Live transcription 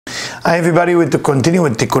Hi everybody, to continue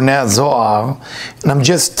with Tikkunei Zohar, and I'm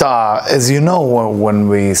just, as you know, when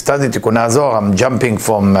we study Tikkunei Zohar, I'm jumping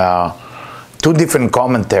from two different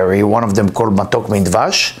commentary, one of them called Matok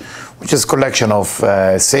Midvash, which is a collection of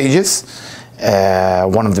sages.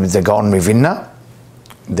 One of them is the Gaon Mivilna,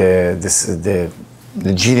 the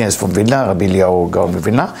genius from Vilna, Rabbi Eliyahu Gaon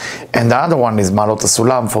Mivilna, and the other one is Malot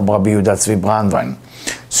HaSulam from Rabbi Yehuda Tzvi Brandwein.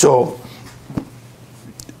 So,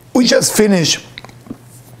 we just finished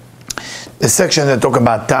the section that talk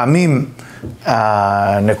about Ta'amim,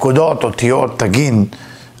 Nekudot, Otiyot, Tagin.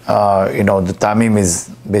 The Ta'amim is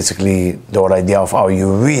basically the whole idea of how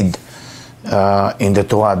you read in the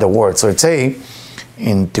Torah the word. So it's say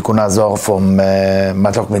in Tikkunei Zohar from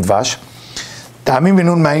Matok Midvash, Ta'amim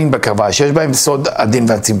v'nun ma'in b'karva, shesh b'hem sod adin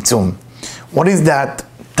v'tzimtzum. What is that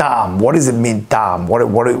Ta'am? What does it mean, Ta'am?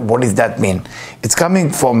 What does that mean? It's coming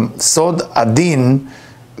from sod adin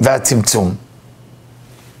v'tzimtzum.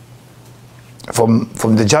 From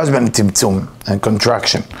the judgment tzimtzum and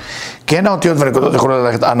contraction.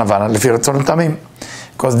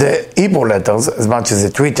 Because the Hebrew letters, as much as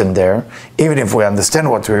it's written there, even if we understand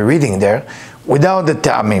what we're reading there, without the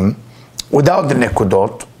ta'amim, without the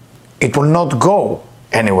nekudot, it will not go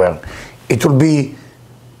anywhere. It will be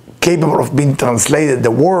capable of being translated,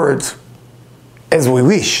 the words, as we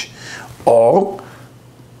wish. Or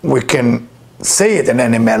we can say it in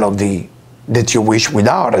any melody that you wish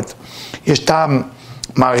without it. יש טעם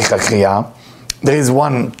מעריך הקריאה. There is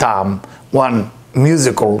one טעם, one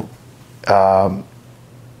musical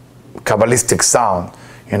Kabbalistic sound.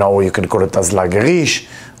 You can call it as לגריש,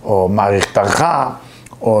 או מעריך תרחה,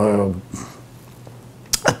 או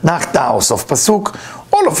אתנחתא, או סוף פסוק.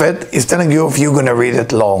 All of it is telling you if you're going to read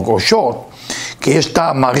it long or short. כי יש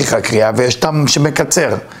טעם מעריך הקריאה, ויש טעם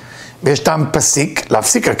שמקצר. ויש טעם פסיק,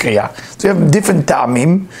 להפסיק הקריאה. So you have different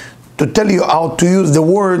טעמים to tell you how to use the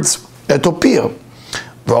words that appear.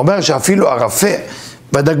 ואומר שאפילו הרפה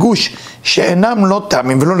והדגוש שאינם לא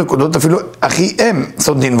טעמים ולא נקודות, אפילו אחיהם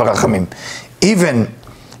סודין ורחמים. Even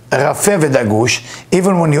רפה ודגוש,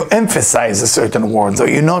 even when you emphasize a certain words or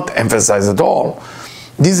you not emphasize at all,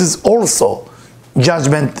 this is also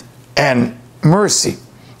judgment and mercy.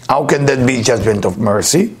 How can that be judgment of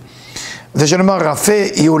mercy? זה שנאמר רפה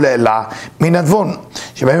יהיו לאלה מן הדבון,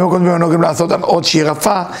 שבהם הקודמים נוהגים לעשות על עוד שהיא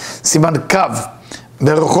רפה סימן קו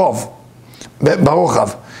ברוחב.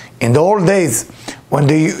 In the old days, when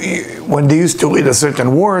they used to read a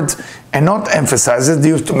certain word and not emphasize it, they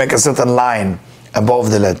used to make a certain line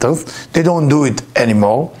above the letters. They don't do it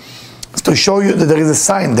anymore. It's to show you that there is a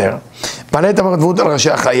sign there.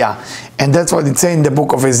 And that's what it says in the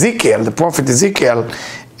book of Ezekiel, the prophet Ezekiel,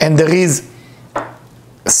 and there is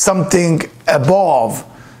something above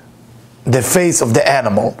the face of the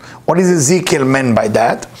animal. What is Ezekiel meant by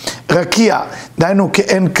that? Rakia, dainu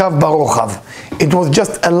ke'en kav barochav. It was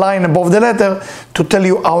just a line above the letter to tell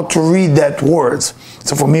you how to read that words.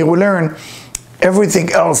 So from here we learn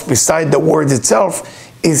everything else beside the word itself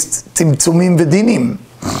is tzimtzumim v'dinim,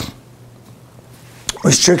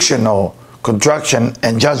 restriction or contraction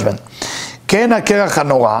and judgment. Ke'en hakerach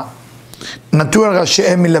hanora natu al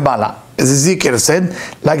rashe'em milemala. As Ezekiel said,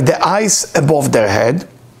 like the ice above their head.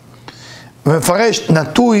 ומפרש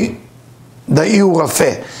נטוי דאי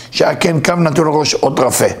רפה, שהכן קם נטוי לראש עוד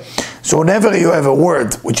רפה. So whenever you have a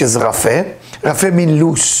word which is רפה, רפה mean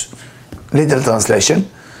loose, little translation.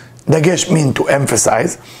 דגש mean to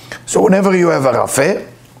emphasize. So whenever you have a רפה,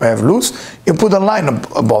 you have loose, you put a line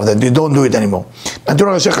above that, you don't do it anymore. נטוי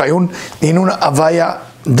לראשי חיון, דהינון הוויה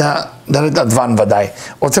דלת אדוון ודאי.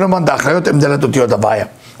 רוצה לומר, דאחריות הם דלת אותיות הוויה.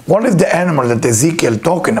 What is the animal that Ezekiel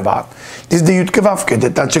talking about? This is the Yud Kevavke, the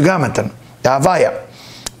Tachagamaton, the Havaya.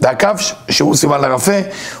 והקו שהוא סימן לרפה,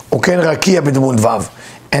 הוא כן רקיע בדמות וו.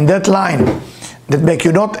 And that line that make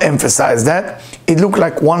you not emphasize that, it look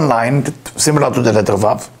like one line similar to the letter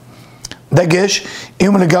וו. דגש,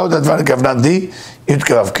 אם לגאו דתוון כוונת די, Yud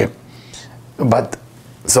Kevavke. But,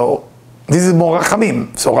 so, this is more רחמים.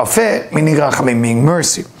 So רפה meaning רחמים, meaning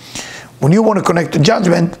mercy. When you want to connect to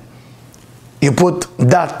judgment, you put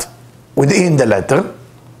that within the letter,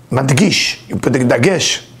 madgish, you put the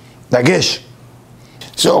dagesh.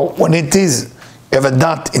 So when it is, you have a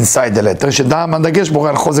dot inside the letter, shedam dagesh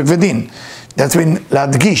boral chozek vedin. That's mean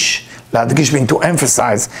ladgish. Ladgish means to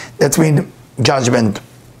emphasize. That's mean judgment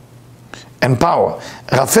and power.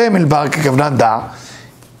 Rafe milbar kekavnat da,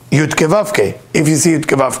 Yud Kevavke. If you see Yud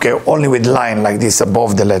Kevavke only with line like this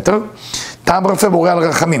above the letter, tam rafe boral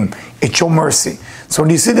rachamim. It shows mercy. So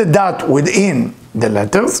when you see the dot within the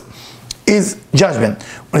letters, is judgment.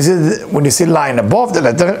 When you see line above the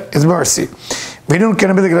letter, is mercy. They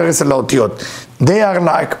are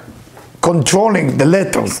like controlling the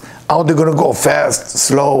letters, how they're going to go fast,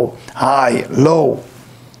 slow, high, low.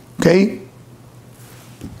 Okay?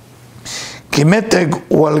 כי מתג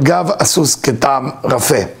הוא על גב הסוס כטעם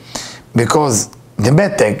רפה. Because the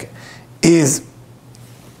meteg is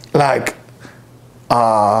like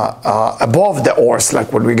above the horse,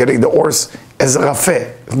 like when we're getting the horse as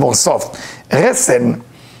rafe, more soft. Resen,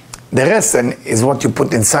 the resen is what you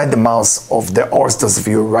put inside the mouth of the horse. Thus, if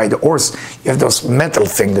you ride a horse, you have those metal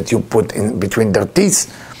thing that you put in between their teeth,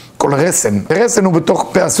 called resen. Resen הוא בתוך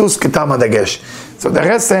פה הסוס כטעם הדגש. So the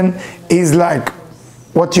resen is like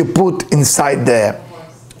what you put inside the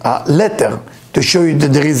letter to show you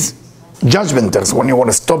that there is judgment there, so when you want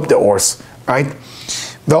to stop the horse, right?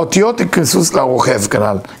 והאותיות כסוס לרוכב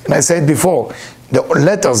כנ"ל. And I said before, the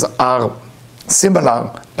letters are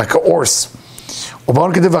similar like a horse.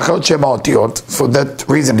 ובעוד כתב אחרות שהם האותיות, for that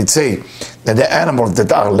reason it say that the animals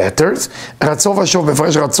that are letters, רצו ושוב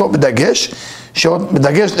מפרש רצו בדגש, שעוד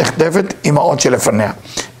בדגש נכתבת עם האות שלפניה.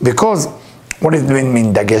 Because what does it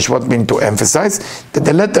mean דגש? What mean to emphasize? That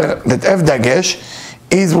the letter that have דגש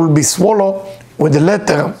will be swallowed with the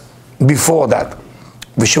letter before that.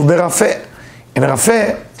 ושוב ברפה. In רפה,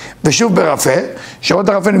 ושוב ברפה, שאות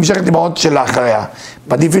הרפה נמשכת עם האות שלאחריה.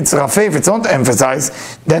 But if it's רפה, if it's not emphasized,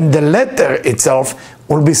 then the letter itself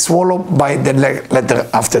will be swallowed by the letter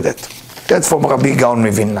after that. That's from Rabbi Gaon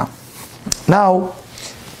מווילנה. Now,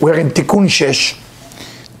 we're in תיקון 6.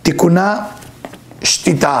 תיקונה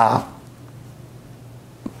שתיתה.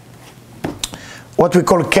 What we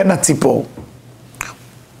call קן הציפור.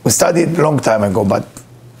 We studied a long time ago, but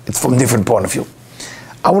it's from a different point of view.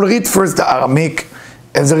 I will read first the Aramaic,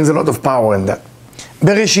 as there is a lot of power in that.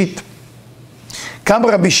 בראשית, קם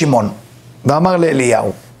רבי שמעון, ואמר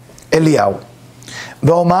לאליהו,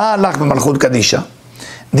 והומאה הלך במלכות קדישה,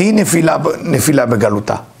 דהי נפילה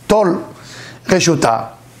בגלותה, תול רשותה,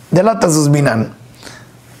 דלה תזוז בינן,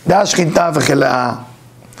 דעה שכינתה וכלה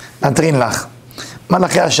נטרין לך,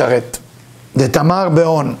 מלאכי השרת, דתמר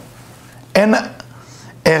בהון, אין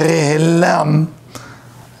ארהלם,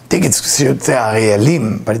 I think it's should say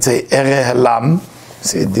Arielim, but it's a Erehalam.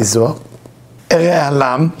 See this one?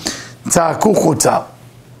 Erehalam. צעקו חוצה.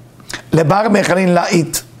 לבר מיכלין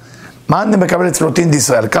להיט. מה אני מקבל אצלותין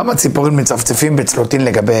בישראל? כמה ציפורים מצפצפים בצלותין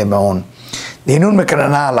לגבי מעון. דהינון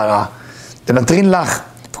מקננה על הרע. דנטרין לך,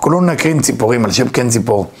 וכולנו נקרין ציפורים על שם כן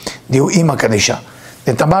ציפור. דיהו אימא קדישה.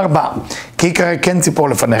 דתמר בה, כי יקרא כן ציפור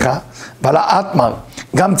לפניך, ועלה אתמר,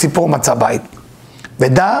 גם ציפור מצא בית.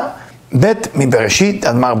 ודע, בית מבראשית,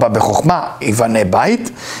 אמר בה בחוכמה, יבנה בית,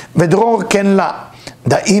 ודרור כן לה,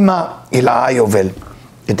 דאימה אילאה יובל.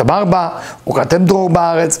 ותאמר בה, וכתם דרור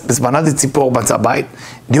בארץ, בזמנת ציפור מצא בית,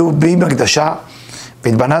 דיהו בי מקדשה,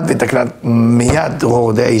 והתבנת ותקלט מיד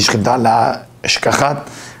דרור דאי שכינתה להשכחת,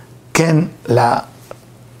 כן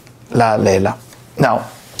לילה. Now,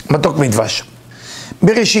 מתוק מדבש.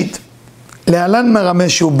 בראשית, להלן מרמז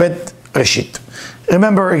שהוא בית ראשית.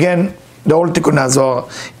 Remember again, the whole Tikkunei Zohar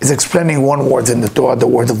is explaining one word in the Torah, the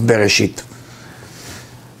word of Bereshit.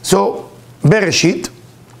 So, Bereshit,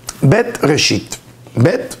 Bet Reshit.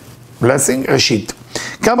 Bet, blessing, Reshit.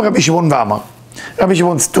 Kam Rabbi Shimon v'amar. Rabbi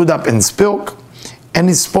Shimon stood up and spoke, and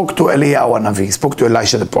he spoke to Eliyahu Hanavi. He spoke to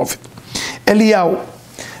Elisha the prophet. Eliyahu,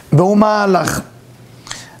 be'uma alach,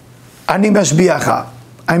 ani mashbiacha.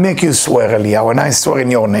 I make you swear, Eliyahu, and I swear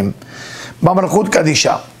in your name. B'malchut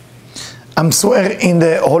kadisha. I'm swear in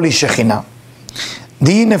the holy Shekhinah.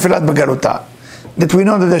 Di nefilat begaluta. That we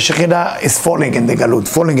know that the Shekhinah is falling in the galut,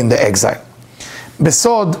 falling in the exile.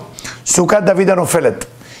 Besod, Sukkah David anofelet.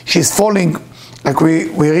 She's falling, like we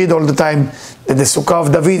read all the time, that the Sukkah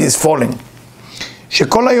of David is falling.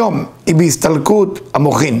 Shekol hayom, היא בהסתלקות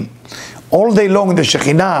המוחין. All day long the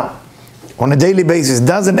Shekhinah, on a daily basis,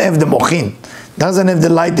 doesn't have the mochin, doesn't have the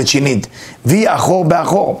light that she needs. Vi achor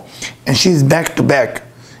be'achor. And she's back to back.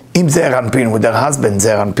 עם זעיר אנפין, with her husband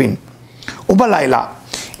זעיר אנפין. ובלילה,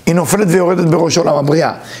 היא נופלת ויורדת בראש עולם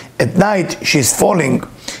הבריאה. At night, she's falling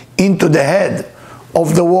into the head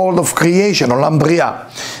of the world of creation, עולם בריאה.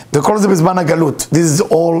 וכל זה בזמן הגלות. This is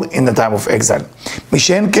all in the time of exile. מי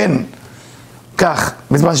שאין כן, כך,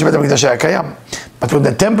 בזמן שבית המקדש היה קיים. But when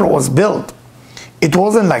the temple was built, it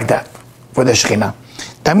wasn't like that for the שכינה.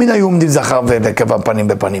 תמיד היו עומדים זכר ונקבה פנים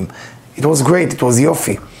בפנים. It was great, it was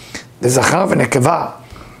יופי. the זכר ונקבה,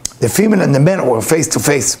 the female and the men were face to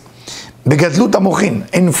face. בגדלות המוחין,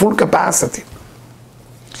 in full capacity.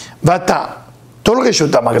 ואתה, תול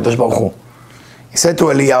רשותם הקדוש ברוך הוא. He said to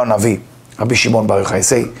Eliyahu הנביא, רבי שמעון בר יוחאי, he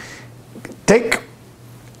say, take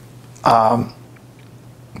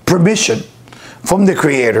permission from the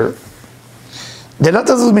creator, דלת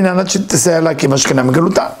הזאת מן ענת שתסייע לה כי משכינה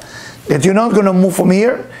מגלותה. That you're not going to move from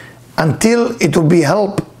here until it will be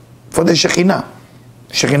help for the Shekhinah.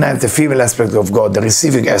 Shekhinah is the female aspect of God, the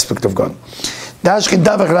receiving aspect of God. דעה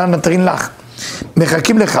שכינתה וכלה נתרין לך.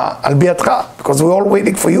 מחכים לך על ביאתך, because we're all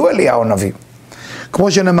waiting for you, אליהו הנביא.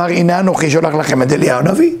 כמו שנאמר, הנה אנוכי שולח לכם את אליהו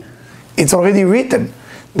הנביא. It's already written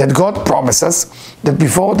that God promises that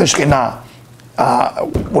before the Shekhinah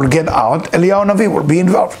will get out, Eliyahu Navi will be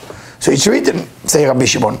involved. So it's written, say Rabbi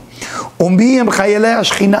Shimon. ומי הם חיילי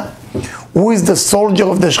השכינה? Who is the soldier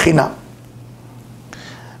of the Shekhinah?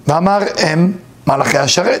 ואמר הם מלאכי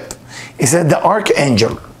השרת. He said the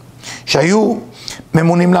archangel, שהיו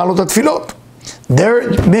ממונים לעלות התפילות. Their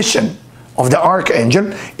mission of the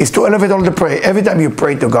archangel is to elevate all the prayer. Every time you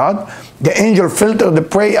pray to God, the angel filters the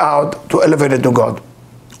prayer out to elevate it to God.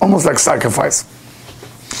 Almost like sacrifice.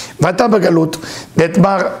 ואתה בגלות,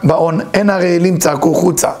 דתמר בעון, אין הרעילים צעקו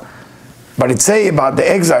חוצה. But it say about the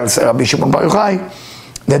exiles, Rabbi Shimon Bar Yochai,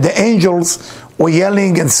 that the angels were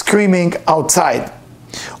yelling and screaming outside.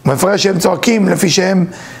 ומפרש שהם צועקים לפי שהם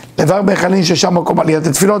לבר בהיכלים ששם מקום עליית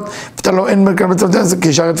התפילות, ואתה לא אין מרכב בצלתן,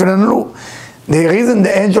 כי שער התפילה נעלו. The reason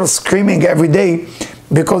the angels screaming every day,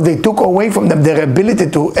 because they took away from them their ability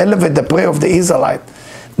to elevate the prayer of the Israelite.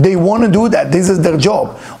 They want to do that. This is their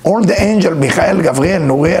job. All the angels, Michael, Gabriel,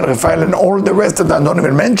 Nuriel, Raphael, and all the rest that I don't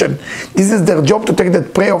even mention, this is their job to take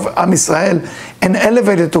that prayer of Am Israel and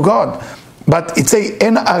elevate it to God. But it say,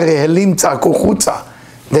 En arehelim tza'aku chutza.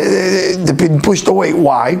 They've been pushed away.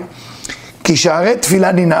 Why? Ki sha'arei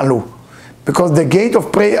tefillah nina'alu. Because the gate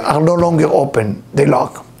of prayer are no longer open. They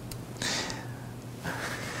lock.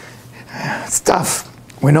 It's tough.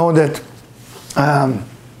 We know that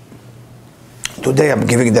today I'm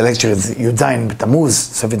giving the lecture, it's Jian Tammuz,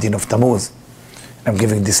 17th of Tammuz. I'm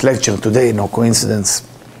giving this lecture today, no coincidence.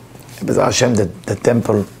 B'ezras Hashem, the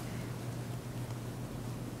temple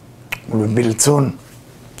will be built soon.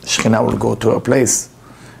 Shekhinah will go to a place,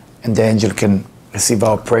 and the angel can receive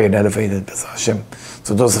our prayer and elevate it, B'ezras Hashem.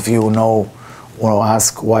 So those of you who know, want to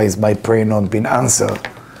ask, why is my prayer not being answered?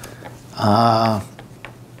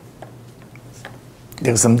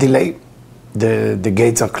 There's some delay. The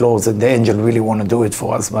gates are closed, and the angel really want to do it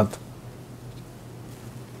for us, but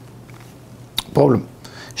problem.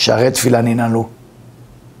 שערי תפילה ננעלו.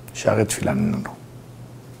 שערי תפילה ננעלו.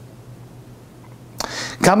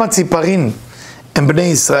 כמה ציפרים הם בני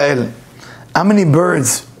ישראל? How many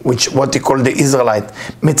birds, which what they call the Israelite,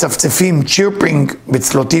 מצפצפים, chirping,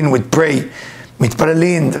 בצלוטין, with prey,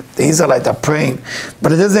 מתפללים, the Israelites are praying,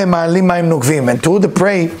 but it doesn't מעלים מים נוקבים, and through the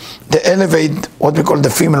prey, they elevate what we call the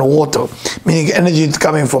female water, meaning energy is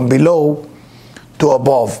coming from below to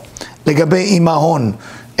above. לגבי אימהון,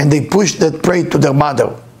 and they push that prey to their mother.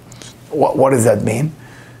 What does that mean?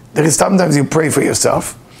 There is sometimes you pray for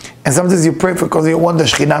yourself, and sometimes you pray because you want the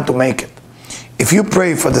Shekhinah to make it. If you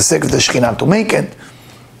pray for the sake of the Shekhinah to make it,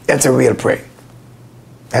 that's a real prayer.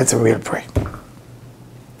 That's a real prayer.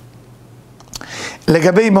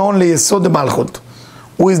 לגבי אימהון ליסוד המלכות.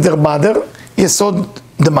 Who is their mother? יסוד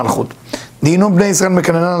המלכות. דהיינו בני ישראל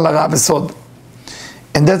מקננן על הרע בסוד.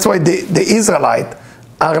 And that's why the Israelites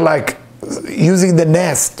are like using the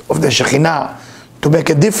nest of the Shekhinah to make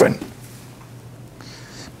it different.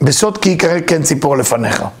 בסוד כי יקרא כן ציפור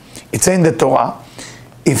לפניך. It's in the Torah.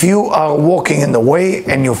 If you are walking in the way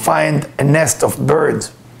and you find a nest of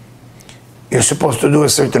birds, you're supposed to do a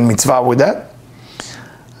certain mitzvah with that.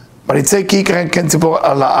 But it says, כי יקרא כן ציפור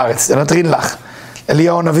על הארץ. נתרין לך.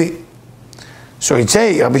 אליהו הנביא. So it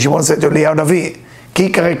say, Rabbi Shimon said to Eliyahu Navi, כי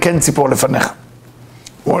יקרא כן ציפור לפניך.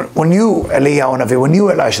 When you, Eliyahu Navi, when you,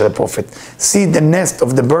 Elisha the prophet, see the nest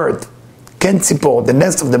of the bird, כן ציפור, the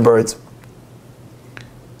nest of the birds,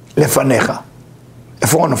 לפניך, in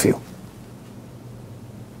front of you.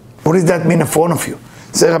 What does that mean, in front of you?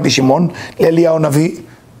 זה רבי שמעון לאליהו הנביא,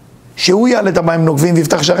 שהוא יעלה את המים נוקבים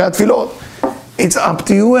ויפתח שערי התפילות. It's up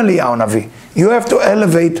to you, Eliyahu Navi. You have to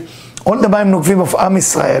elevate all the מים נוקבים of Am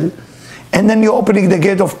Israel, and then you're opening the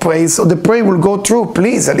gate of praise, so the prayer will go through.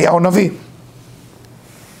 Please, Eliyahu Navi.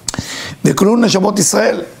 וכלו נשמות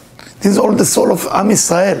ישראל. This is all the soul of Am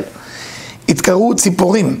Israel. התקראו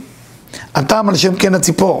ציפורים. הטעם על שם כן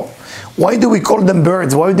הציפור. Why do we call them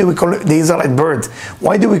birds? Why do we call the Israelite birds?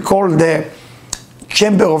 Why do we call the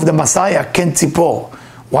chamber of the Messiah ken tzipor?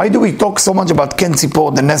 Why do we talk so much about ken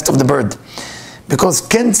tzipor, the nest of the bird? Because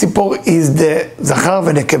ken tzipor is the zachar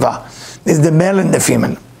v'nekeva. Is the male and the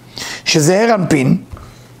female. שזה אנפין,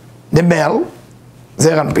 the male,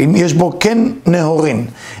 זה אנפין, יש בו כן נהורין,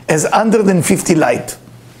 as 150 light.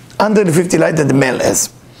 150 light that the male has.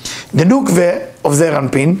 The nukve of זעיר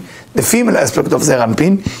אנפין, the female aspect of זעיר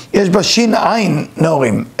אנפין, יש בה שין עין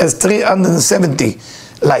נהורים, as 370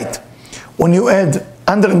 light. When you add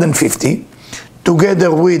 150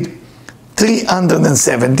 together with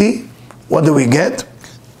 370, what do we get?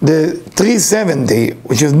 The 370,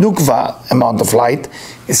 which is nukva amount of light,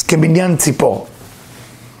 is kebinyan tzipor.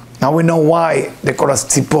 Now we know why they call us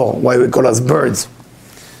tzipor, why we call us birds.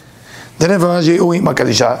 The נבואה שהוא עם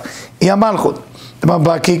הקדישה, היא המלכות. דבר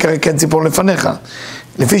בא כי יקרא כן ציפור לפניך.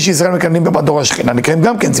 לפי שישראל מקנאים במדור השכינה, נקראים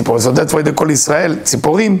גם כן ציפור. So that's why they call ישראל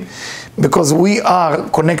ציפורים, because we are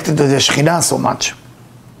connected to the שכינה so much.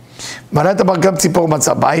 מעלת הבר גם ציפור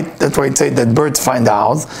מצא בית, that's why it says that birds find the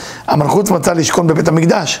house. המלכות מצא לשכון בבית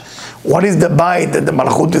המקדש. What is the bite that the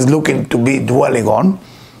מלכות is looking to be dwelling on?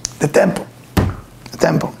 The temple. The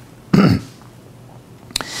temple.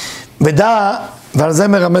 ודע, ועל זה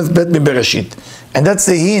מרמז בית מבראשית. And that's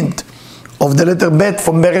the hint of the letter bet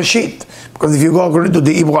from Bereshit. Because if you go according to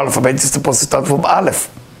the Hebrew alphabet, it's supposed to start from Aleph.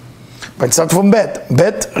 But it starts from Bet.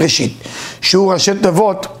 Bet, ראשית. שהוא ראשי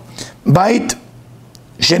תיבות, בית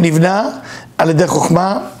שנבנה על ידי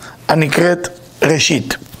חוכמה הנקראת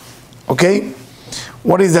ראשית. Okay?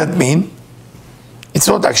 What does that mean? It's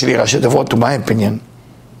not actually ראשי תיבות, to my opinion.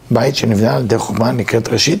 בית שנבנה על ידי חוכמה נקראת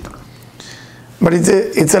ראשית. But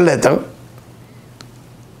it's a letter.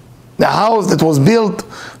 The house that was built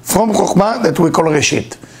from Chokhmah that we call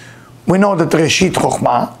Reshit. We know that Reshit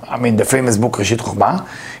Chokhmah, I mean the famous book Reshit Chokhmah,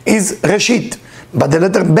 is Reshit. But the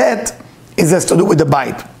letter Bet has to do with the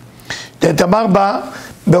bite. תאמר בה,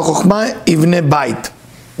 בחוכמה יבנה בית.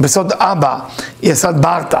 בסוד אבא יסד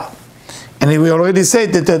ברטה. And we already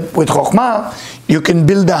said that with Chokhmah, you can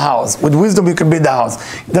build a house. With wisdom, you can build a house.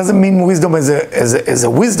 It doesn't mean wisdom as a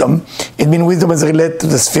wisdom. It means wisdom as related to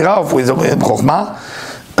the sphera of wisdom in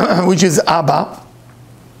Chokhmah, which is Abba.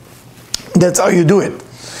 That's how you do it.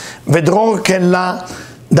 Vedror kella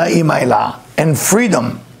da'ima ela. And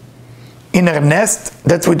freedom in her nest,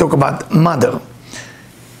 that's we talk about mother.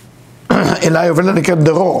 Eliyahu vela nekert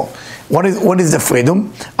deror. What is the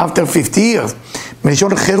freedom? After 50 years.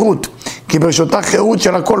 מלשון חירות. כי ברשותה חירות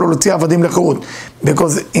של הכל הוא להוציא עבדים לחירות.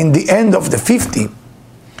 Because in the end of the 50,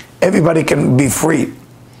 everybody can be free.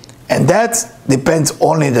 And that depends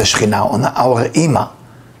only on the Shekhinah, on our Ima.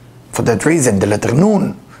 For that reason, the letter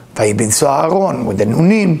Nun, Vayibin Soharon, with the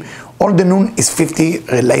Nunim, all the Nun is 50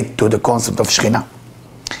 relate to the concept of Shekhinah.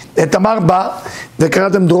 תמר בא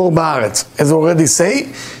וקראתם דרור בארץ. As already say,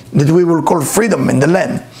 that we will call freedom in the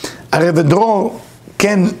land. הרי ודרור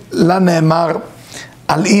כן לה נאמר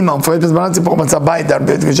על אימא, ומפרט בזמנת ציפור מצא בית, על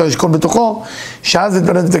בית ושאר ישכון בתוכו, שאז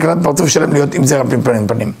התבנת את תקנת פרצוף שלהם להיות עם זרע פנים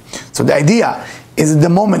פנים. So the idea is the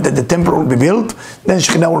moment that the temple will be built, then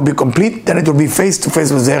Shekhinah will be complete, then it will be face to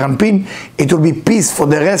face with Zeir Anpin, it will be peace for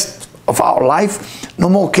the rest of our life, no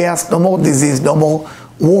more chaos, no more disease, no more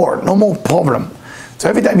war, no more problem. So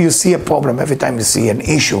every time you see a problem, every time you see an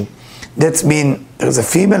issue, that's mean there's a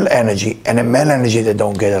female energy and a male energy that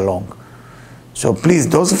don't get along. So please,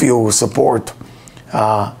 those of you who support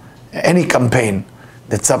any campaign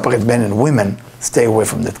that separate men and women, stay away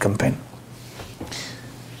from that campaign.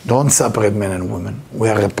 Don't separate men and women. We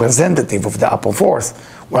are representative of the upper force.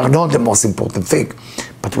 We are not the most important thing,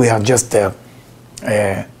 but we are just a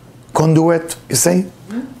conduit, you say?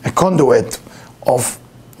 A conduit of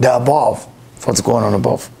the above, what's going on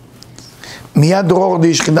above. מיד דרור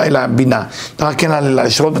די שכינה אל הבינה, רק כן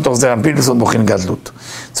להשרות בתוך זרע אנפין וסוד מוכין גדלות.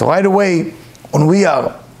 So right away, when we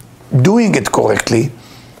are doing it correctly,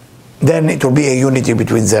 then it will be a unity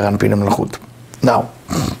between זרע אנפין ומלכות. Now,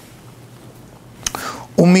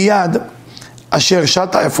 ומיד אשר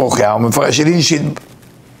שתה אפרוחיה, הוא מפרש אלין שיט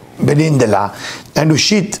בנין דלה, היינו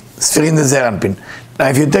שיט ספירין דזרע אנפין. Now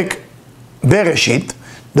if you take bereshit,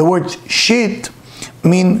 the word shit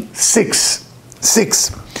mean six.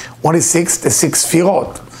 What is six? The six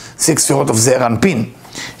sphirot of Zeir Anpin.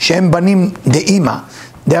 שהם בנים דאמא.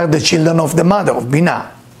 They are the children of the mother, of בינה,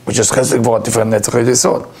 which is חסד גבורת תפארת נצח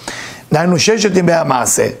ויסוד. דהיינו ששת ימי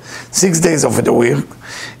המעשה, 6 days of the week,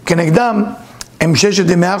 כנגדם הם ששת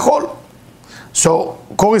ימי החול. So,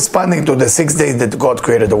 corresponding to the 6 days that God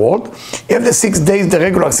created the world, you have the 6 days, the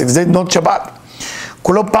regular 6 days, not Shabbat.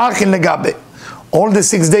 כולו פרחין לגבי. All the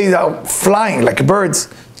 6 days are flying like birds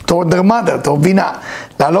toward their mother, toward בינה.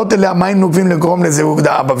 לעלות אליה מים נובעים לגרום לזיווג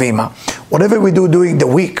דאבא ואמא. Whatever we do during the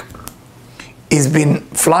week is been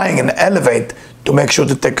flying and elevate to make sure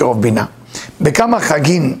to take care of בינה. בכמה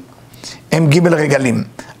חגים הם ג' רגלים.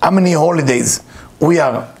 How many holidays we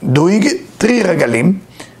are doing it? 3 רגלים,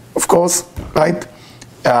 of course, right?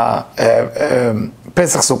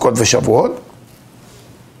 פסח, סוכות ושבועות.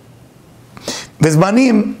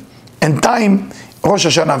 וזמנים and time, ראש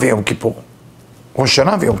השנה ויום כיפור. ראש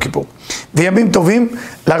השנה ויום כיפור. וימים טובים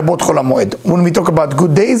להרבות חול המועד. When we talk about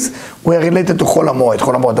good days, we are related to חול המועד.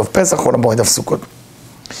 חול המועד of פסח, חול המועד of סוכות.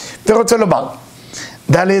 ורוצה לומר,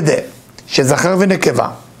 ד' שזכר ונקבה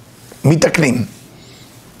מתקנים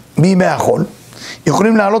בימי החול,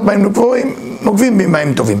 יכולים לעלות מים נוקבים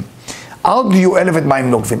במים טובים. How do you elevate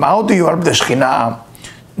מים נוקבים? How do you help the שכינה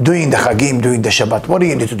doing the Chagim, doing the Shabbat? What do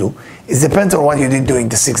you need to do? It depends on what you did during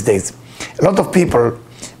the 6 days. A lot of people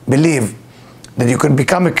believe that you can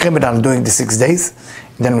become a criminal during the 6 days,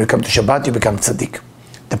 then when you come to Shabbat, you become tzaddik.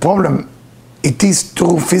 The problem, it is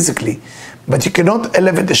true physically, but you cannot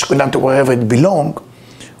elevate the Shekhinah to wherever it belongs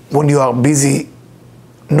when you are busy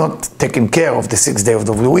not taking care of the 6th day of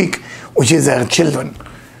the week, which is our children.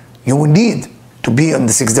 You need to be on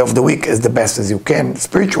the 6th day of the week as the best as you can,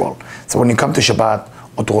 spiritual. So when you come to Shabbat,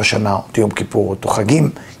 or to Rosh Hashanah, or to Yom Kippur, or to Chagim,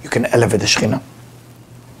 you can elevate the Shekhinah.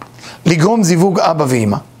 לגרום זיווג אבא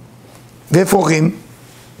ואמא. ואיפה הולכים?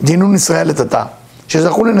 דינון ישראל לטאטא,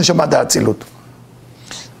 שזכו לנשמה דאצילות.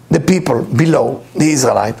 The people below, the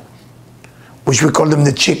Israelite, which we call them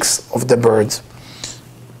the chicks of the birds,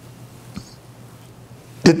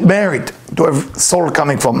 that married to a soul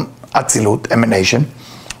coming from Atzilut, emanation,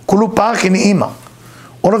 כולו פרח הנה אימא.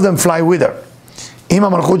 All of them fly with her. עם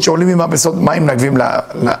המלכות שעולים עמה בסוד מים נגבים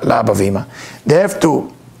לאבא ואמא. They have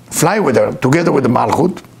to fly with her, together with the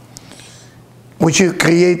מלכות, which will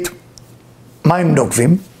create מים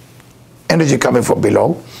נוקבים, energy coming from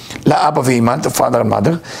below, לאבא ואמא, the father and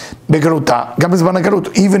mother, בגלותה, גם בזמן הגלות,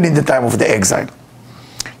 even in the time of the exile.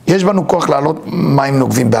 יש בנו כוח לעלות מים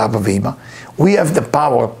נוקבים באבא ואמא. We have the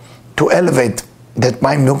power to elevate that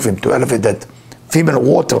מים נוקבים, to elevate that female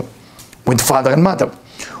water with father and mother.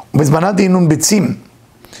 ובזמנה דהינון ביצים,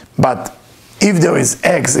 but if there is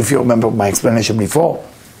eggs, if you remember my explanation before,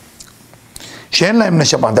 שאין להם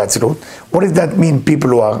נשמה דאצילות, what does that mean, people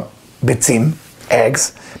who are ביצים,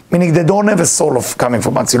 eggs, meaning they don't have a soul of coming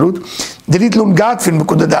from אצילות, דלית לון גאטפין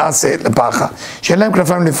בקודה דעשה לפחה, שאין להם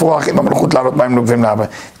כנפיים לפרוח עם המלכות לעלות מים נוקבים לאבא.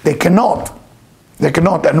 They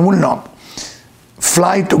cannot and will not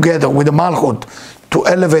fly together with the malchut to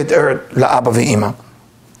elevate earth לאבא ואמא.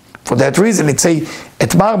 For that reason it say,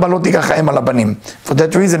 את מרבה לא תיקח האם על הבנים. For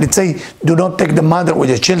that reason it say, do not take the mother with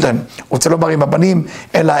the children. רוצה לא בר עם הבנים,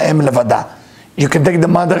 אלא האם לבדה. You can take the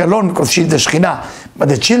mother alone because she's the Shekhinah. But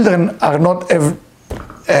the children are not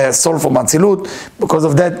a soul from Atzilut. Because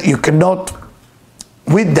of that, you cannot,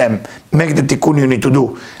 with them, make the Tikkun you need to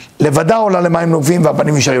do. לבדה עולה למים נוקבים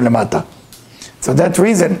והבנים נשארים למטה. So that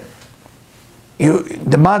reason,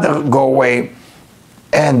 the mother go away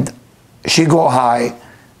and she go high,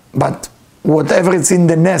 but whatever is in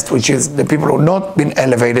the nest, which is the people who have not been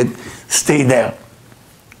elevated, stay there.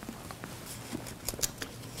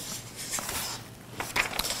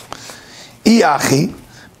 אי אחי,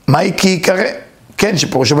 מהי כי יקרא? כן,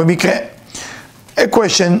 שפורשו במקרה. A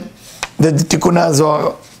question that the Tikkunei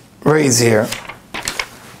Zohar raise here.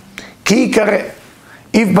 כי יקרא,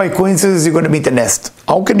 if by coincidence you're going to meet a nest,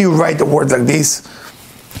 how can you write a word like this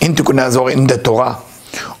in Tikkunei Zohar, in the Torah?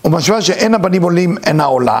 ומשמע שאין הבנים עולים, אין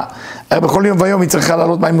העולה, הרי בכל יום ויום היא צריכה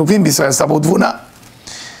לעלות מים נוקבים בישראל סבא ותבונה.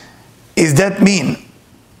 Is that mean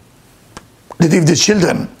that if the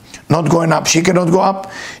children not going up, she cannot go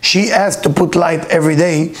up? She has to put light every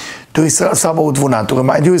day to Israel Saba Utvuna, to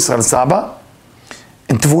remind you Israel Saba.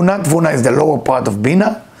 And Tvuna is the lower part of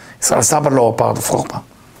Bina, Israel Saba lower part of Chokhmah.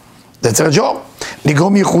 That's her job.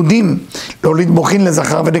 לגרום ייחודים, להוליד מוחין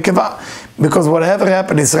לזכר ונקבה. Because whatever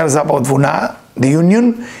happened in Israel Saba Utvuna, the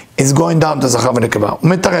union is going down to זכר ונקבה. הוא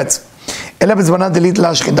מתרץ. אלא בזמנה דלית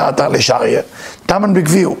להשכין דעתה לשריה. תמן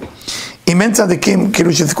בקביעו. אם אין צדיקים,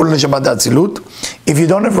 כאילו שזכו לנשמה דאצילות, if you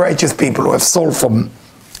don't have righteous people who have soul from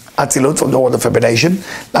אצילות, from the word of emanation,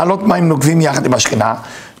 לעלות מים נוקבים יחד עם השכינה,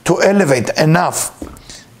 to elevate enough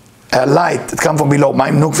light that come from below,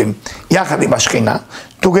 מים נוקבים, יחד עם השכינה,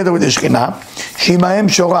 together with השכינה, שעמהם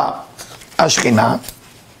שורה השכינה,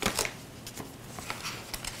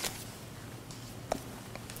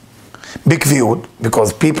 בקביעות,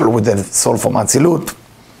 because people with the soul from אצילות,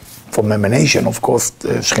 from emanation, of course,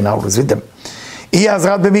 שכינה always with them. היא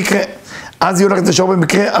עזרת במקרה, אז היא הולכת לשור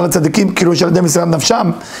במקרה על הצדיקים, כאילו שעל ידי מסירת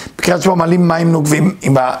נפשם, בקריאת שמע מעלים מים נוקבים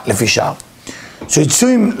עמה לפי שער. So it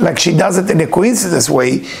seems like she does it in a coincidence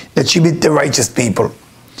way, that she meet the righteous people.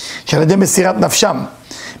 שעל ידי מסירת נפשם,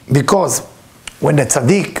 because when the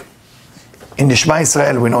tzaddik, in the Shema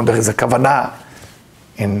Israel, we know there is a כוונה,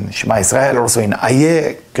 in Shema Israel, also in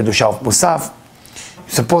Ayeh, קדושה ומוסף,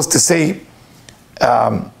 you're supposed to say,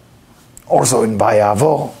 also in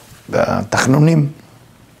ויעבור, בתחנונים,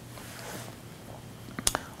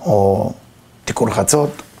 או תיקון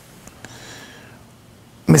חצות,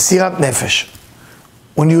 מסירת נפש.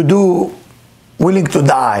 When you do willing to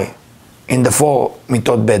die in the 4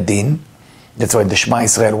 מיתות בית דין, that's why the Shema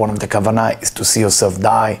Israel, one of the kavanah is to see yourself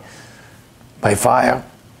die by fire,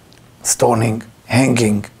 stoning,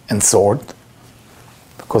 hanging, and sword.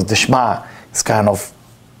 Because the Shema is kind of,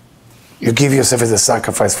 you give yourself as a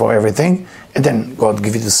sacrifice for everything, and then God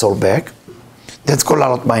give you the soul back. That's called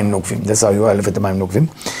לעלות מים נוקבים. That's how you elevate the מים נוקבים.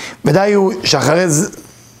 ודאי הוא שאחרי זה,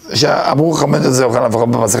 שאמרו חמד הזה אוכל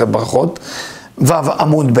אברהם במסכת ברכות, ו'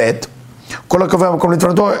 עמוד ב', כל הקובע מקום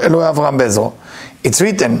לתפילתו, אלוהי אברהם בעזרו. It's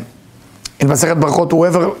written in מסכת ברכות,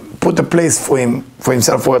 whoever put a place for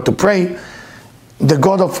himself for to pray, the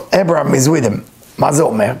God of Abraham is with him. מה זה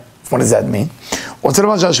אומר? What does that mean? הוא רוצה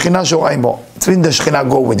לומר שהשכינה שרואים בו, צריכים השכינה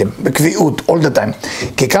go with him, בקביעות, all the time.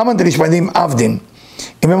 כי כמה דנשמדים עבדין,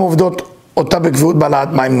 אם הם עובדות אותה בקביעות בעלת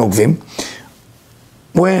מים נוקבים,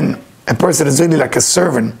 when a person is really like a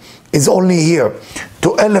servant, is only here to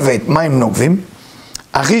elevate מים נוקבים,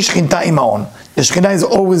 אחי שכינתה עמאון, the שכינה is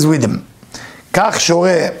always with him. כך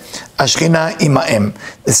שורה השכינה עמהם.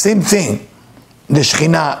 The same thing, the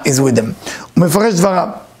שכינה is with him. הוא מפרש דבריו,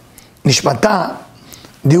 נשמתה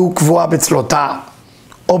דיהו קבועה בצלותה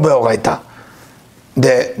או באורייתה.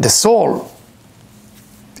 The soul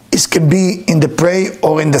is can be in the pray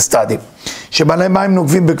or in the study. שבעלי מים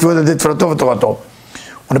נוקבים בקביעות על ידי תפילתו ותורתו.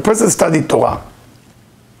 When a person study Torah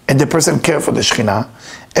and the person care for the Shekhinah,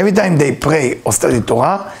 every time they pray or study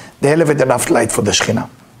Torah, they elevate enough light for the Shekhinah.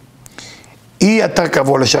 היא אתר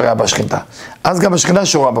קבוע לשריה בשכינתה. אז גם השכינה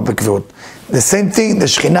שורה בה בקביעות. The same thing, the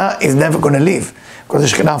Shekhinah is never going to leave. Because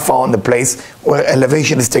the Shekhinah found the place where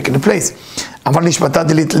elevation is taking the place. אבל נשמתה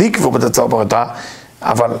דלית לי קבוע בתצור בראתה,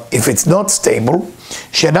 אבל if it's not stable,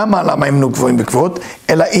 שאינה מעלה מים נוקבים בקביעות,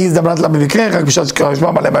 אלא היא הזדמנת לה במקרה, רק בשעת שקרא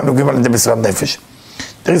משמע מעלה מים נוקבים על ידי מסירת נפש.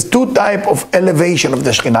 There is two types of elevation of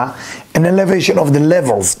the Shekhinah, an elevation of the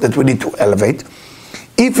levels that we need to elevate.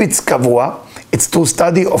 If it's קבוע, it's through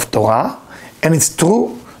study of Torah, and it's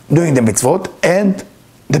through doing the mitzvot and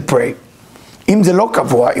the pray. אם זה לא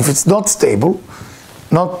קבוע, if it's not stable,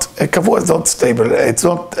 קבוע is not stable, it's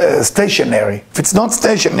not stationary. If it's not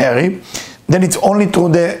stationary, then it's only through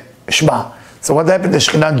the Shema. So what happens, the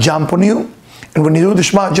Shekhinah jump on you, and when you do the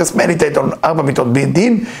Shema, just meditate on Arba Mitot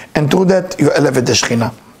B'Din, and through that you elevate the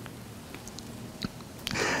Shekhinah.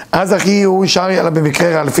 אז אחי הוא שרי עליו במקרה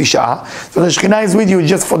רע לפי שעה, so the Shekhinah is with you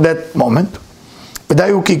just for that moment. ודאי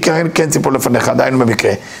הוא כי יקרא כן ציפור לפניך, דיינו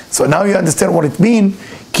במקרה. So now you understand what it means,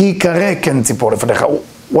 כי יקרא כן ציפור לפניך.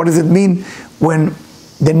 What does it mean when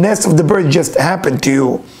the nest of the bird just happened to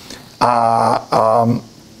you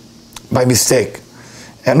by mistake?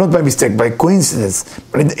 And not by mistake, by coincidence.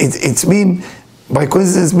 But it's mean by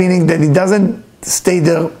coincidence, meaning that it doesn't stay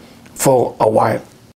there for a while.